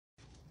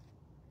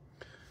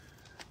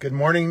Good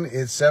morning.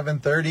 It's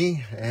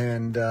 7:30,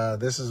 and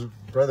this is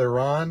Brother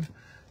Ron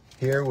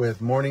here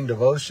with Morning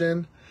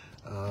Devotion.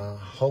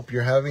 Hope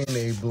you're having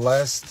a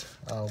blessed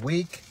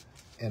week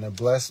and a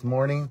blessed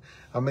morning.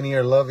 How many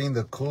are loving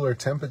the cooler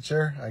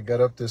temperature? I got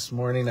up this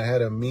morning. I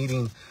had a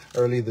meeting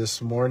early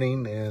this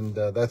morning, and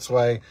that's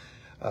why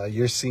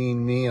you're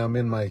seeing me. I'm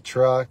in my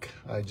truck.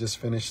 I just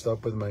finished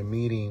up with my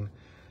meeting,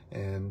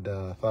 and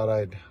thought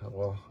I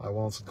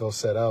won't go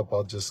set up.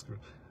 I'll just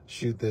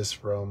shoot this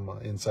from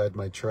inside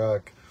my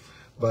truck.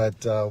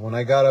 But when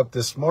I got up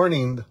this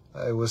morning,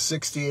 it was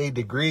 68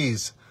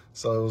 degrees,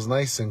 so it was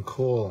nice and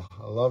cool.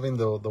 Loving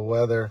the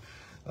weather,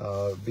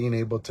 being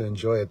able to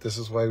enjoy it. This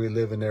is why we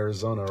live in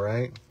Arizona,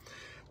 right?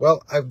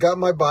 Well, I've got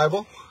my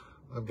Bible.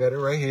 I've got it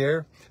right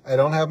here. I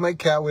don't have my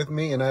cat with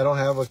me, and I don't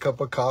have a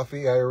cup of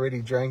coffee. I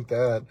already drank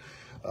that.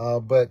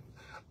 But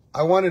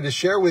I wanted to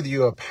share with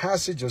you a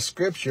passage of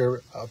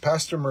Scripture.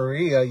 Pastor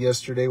Maria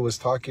yesterday was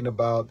talking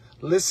about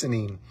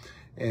listening.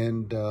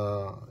 And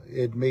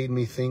it made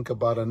me think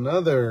about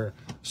another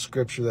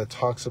scripture that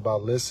talks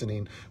about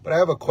listening. But I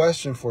have a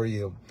question for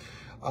you.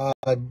 Are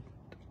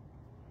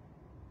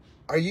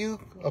you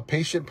a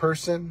patient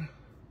person?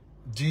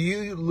 Do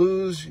you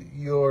lose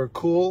your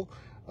cool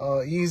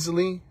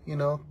easily?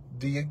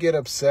 Do you get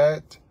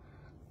upset,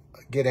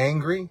 get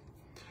angry?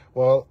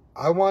 Well,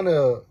 I want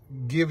to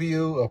give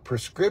you a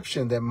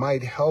prescription that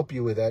might help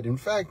you with that. In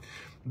fact,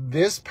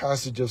 this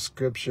passage of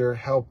scripture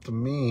helped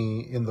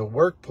me in the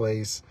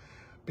workplace,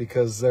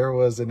 because there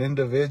was an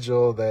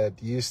individual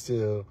that used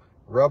to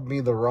rub me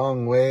the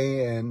wrong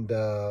way and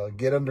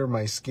get under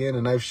my skin.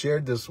 And I've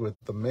shared this with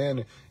the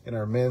men in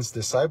our men's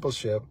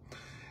discipleship.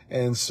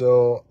 And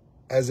so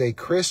as a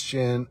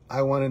Christian,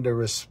 I wanted to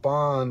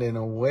respond in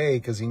a way,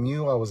 because he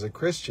knew I was a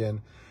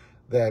Christian,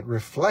 that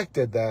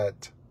reflected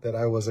that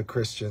I was a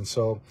Christian.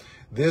 So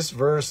this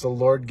verse the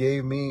Lord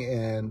gave me,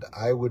 and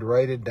I would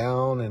write it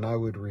down, and I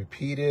would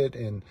repeat it,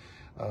 and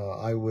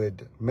I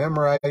would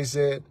memorize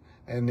it.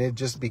 And it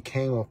just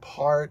became a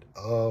part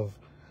of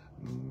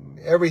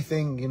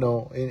everything,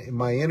 in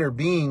my inner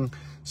being,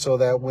 so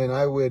that when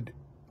I would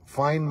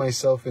find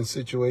myself in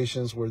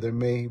situations where there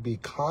may be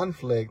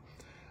conflict,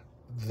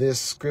 this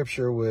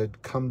scripture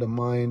would come to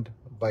mind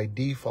by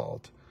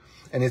default.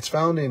 And it's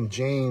found in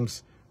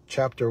James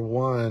chapter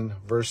 1,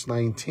 verse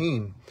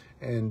 19.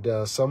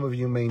 And some of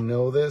you may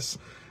know this,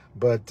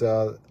 but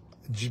the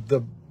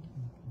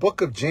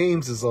book of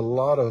James is a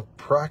lot of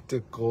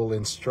practical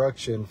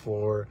instruction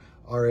for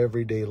our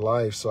everyday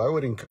life. So I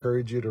would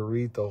encourage you to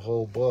read the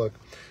whole book.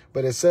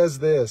 But it says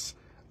this: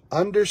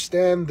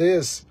 understand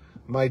this,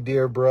 my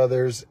dear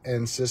brothers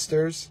and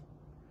sisters.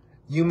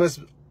 You must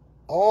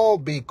all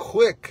be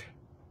quick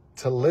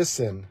to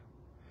listen,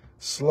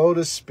 slow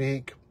to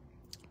speak,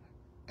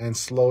 and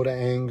slow to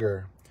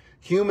anger.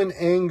 Human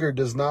anger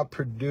does not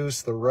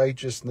produce the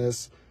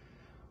righteousness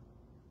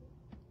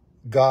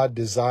God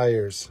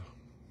desires.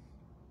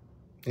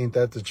 Ain't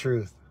that the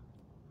truth?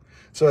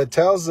 So it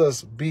tells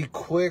us, be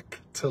quick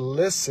to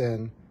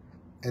listen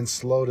and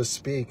slow to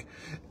speak.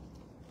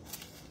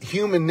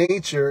 Human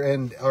nature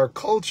and our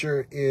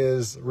culture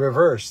is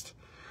reversed.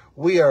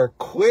 We are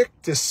quick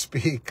to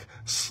speak,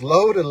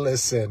 slow to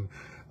listen.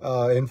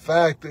 In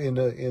fact, in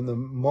the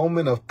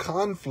moment of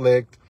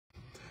conflict,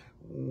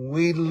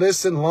 we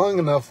listen long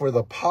enough for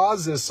the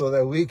pauses so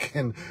that we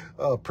can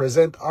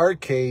present our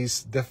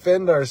case,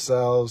 defend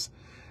ourselves,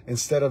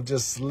 instead of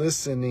just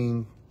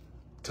listening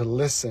to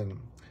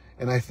listen.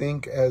 And I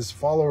think as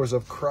followers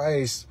of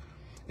Christ,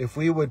 if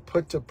we would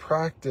put to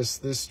practice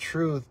this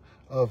truth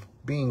of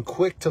being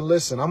quick to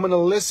listen. I'm going to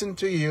listen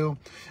to you.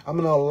 I'm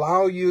going to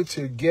allow you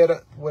to get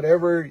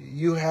whatever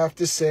you have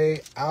to say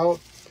out.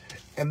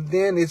 And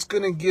then it's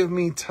going to give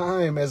me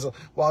time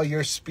while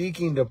you're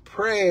speaking to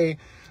pray,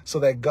 so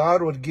that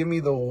God would give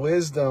me the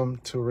wisdom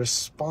to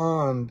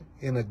respond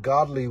in a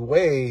godly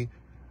way.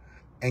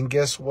 And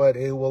guess what?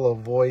 It will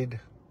avoid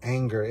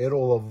anger. It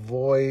will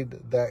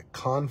avoid that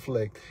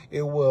conflict.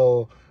 It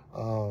will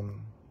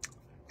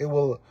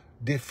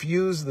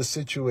diffuse the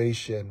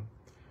situation.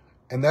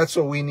 And that's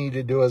what we need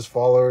to do as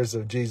followers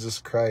of Jesus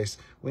Christ.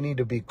 We need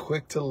to be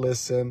quick to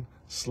listen,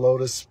 slow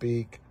to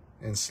speak,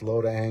 and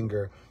slow to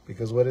anger.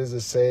 Because what does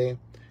it say?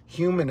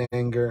 Human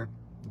anger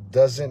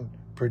doesn't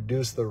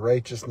produce the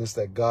righteousness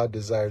that God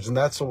desires. And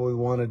that's what we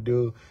want to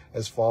do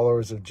as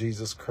followers of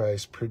Jesus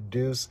Christ.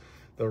 Produce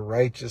the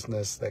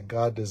righteousness that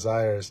God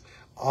desires.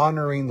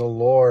 Honoring the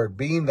Lord,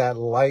 being that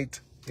light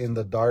in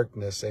the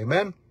darkness.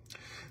 Amen.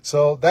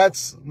 So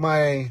that's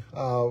my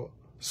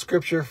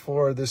scripture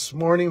for this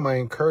morning, my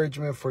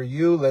encouragement for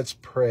you. Let's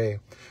pray.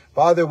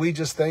 Father, we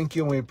just thank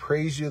you and we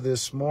praise you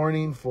this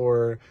morning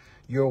for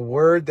your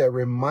word that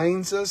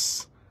reminds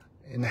us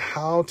in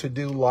how to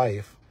do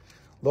life.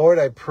 Lord,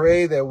 I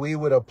pray that we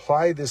would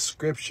apply this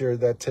scripture,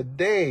 that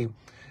today,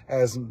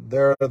 as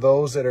there are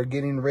those that are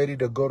getting ready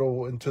to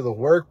go into the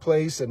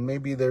workplace, and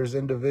maybe there's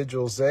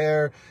individuals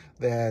there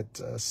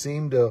that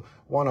seem to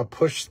want to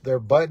push their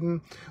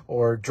button,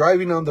 or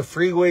driving on the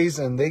freeways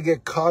and they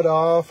get cut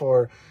off,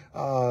 or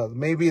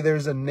maybe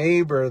there's a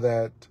neighbor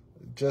that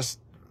just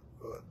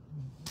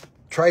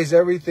tries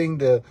everything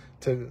to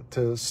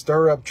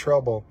stir up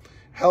trouble.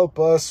 Help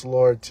us,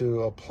 Lord,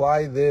 to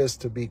apply this,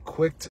 to be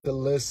quick to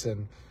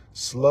listen,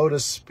 slow to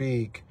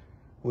speak,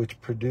 which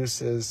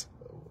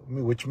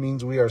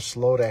means we are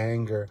slow to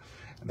anger,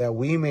 that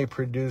we may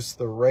produce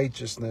the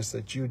righteousness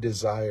that you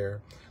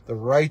desire, the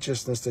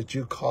righteousness that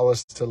you call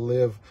us to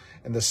live,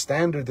 and the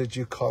standard that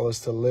you call us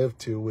to live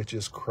to, which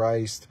is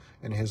Christ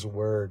and his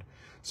word.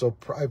 So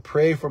I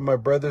pray for my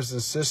brothers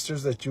and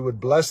sisters that you would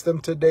bless them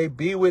today,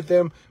 be with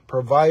them,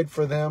 provide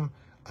for them.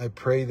 I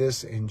pray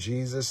this in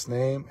Jesus'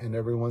 name. And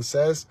everyone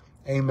says,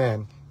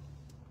 amen.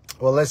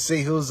 Well, let's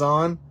see who's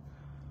on.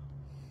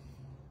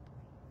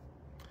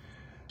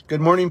 Good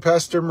morning,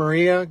 Pastor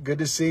Maria. Good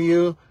to see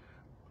you.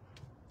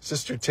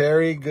 Sister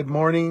Terry, good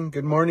morning.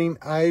 Good morning,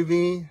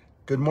 Ivy.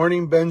 Good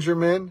morning,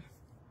 Benjamin.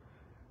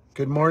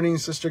 Good morning,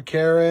 Sister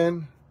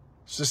Karen.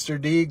 Sister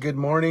D, good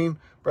morning.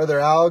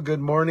 Brother Al, good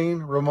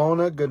morning.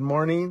 Ramona, good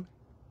morning.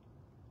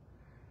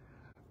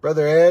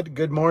 Brother Ed,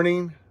 good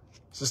morning.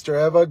 Sister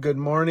Eva, good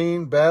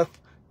morning. Beth,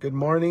 good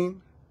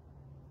morning.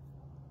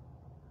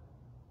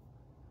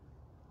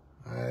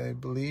 I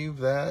believe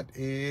that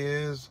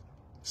is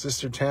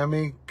Sister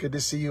Tammy, good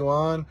to see you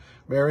on.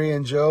 Mary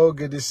and Joe,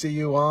 good to see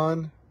you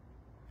on.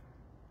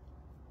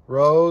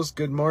 Rose,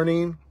 good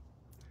morning.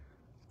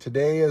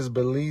 Today is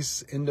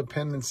Belize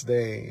Independence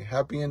Day.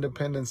 Happy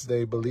Independence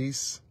Day,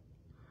 Belize.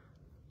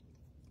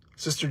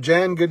 Sister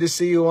Jen, good to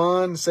see you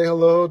on. Say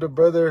hello to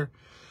Brother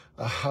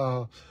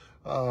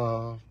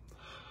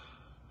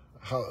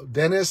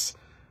Dennis.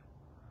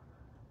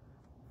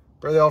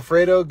 Brother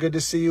Alfredo, good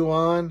to see you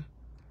on.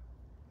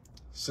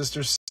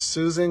 Sister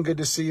Susan, good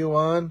to see you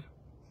on.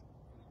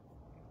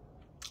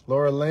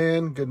 Laura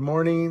Lynn, good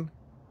morning.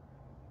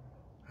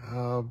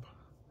 Oh,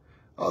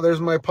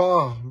 there's my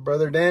pa,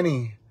 Brother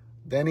Danny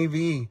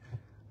V.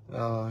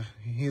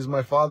 He's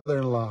my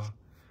father-in-law.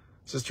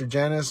 Sister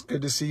Janice,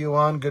 good to see you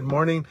on. Good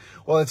morning.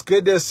 Well, it's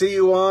good to see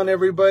you on,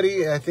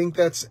 everybody. I think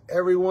that's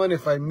everyone.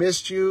 If I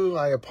missed you,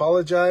 I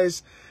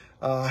apologize.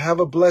 Have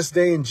a blessed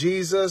day in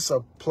Jesus.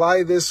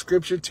 Apply this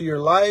scripture to your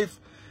life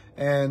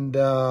and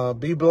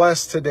be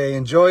blessed today.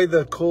 Enjoy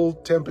the cool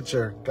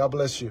temperature. God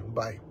bless you.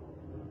 Bye.